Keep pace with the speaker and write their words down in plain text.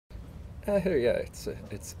Yeah, it's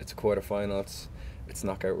a quarter final. It's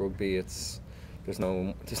knockout rugby. There's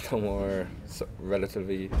no more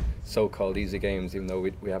relatively so-called easy games, even though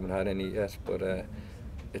we haven't had any yet. But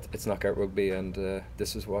it's knockout rugby, and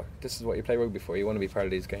this is what you play rugby for. You want to be part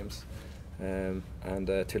of these games. And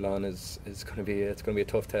Toulon is going to be it's going to be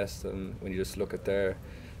a tough test. And when you just look at their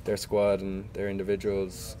squad and their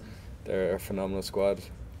individuals, they're a phenomenal squad.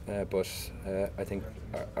 But I think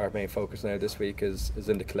our main focus now this week is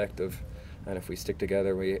in the collective, and if we stick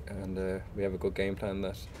together, we have a good game plan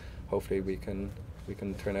that hopefully we can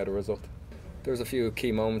turn out a result. There was a few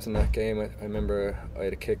key moments in that game. I remember I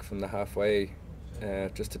had a kick from the halfway,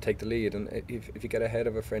 just to take the lead, and if you get ahead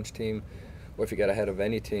of a French team, or if you get ahead of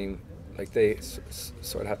any team, like they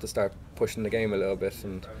sort of have to start pushing the game a little bit,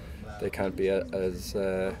 and they can't be as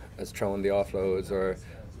throwing the offloads or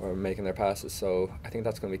making their passes. So I think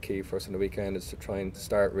that's going to be key for us on the weekend, is to try and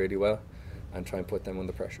start really well and try and put them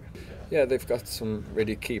under pressure. Yeah, they've got some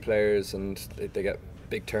really key players, and they get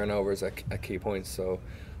big turnovers at key points. So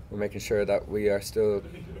we're making sure that we're still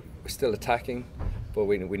attacking, but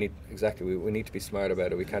we need we need to be smart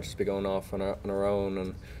about it. We can't just be going off on our own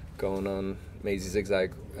and going on mazy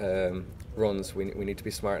zigzag runs. We need to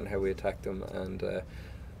be smart in how we attack them, and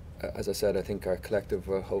as I said, I think our collective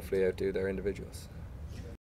will hopefully outdo their individuals.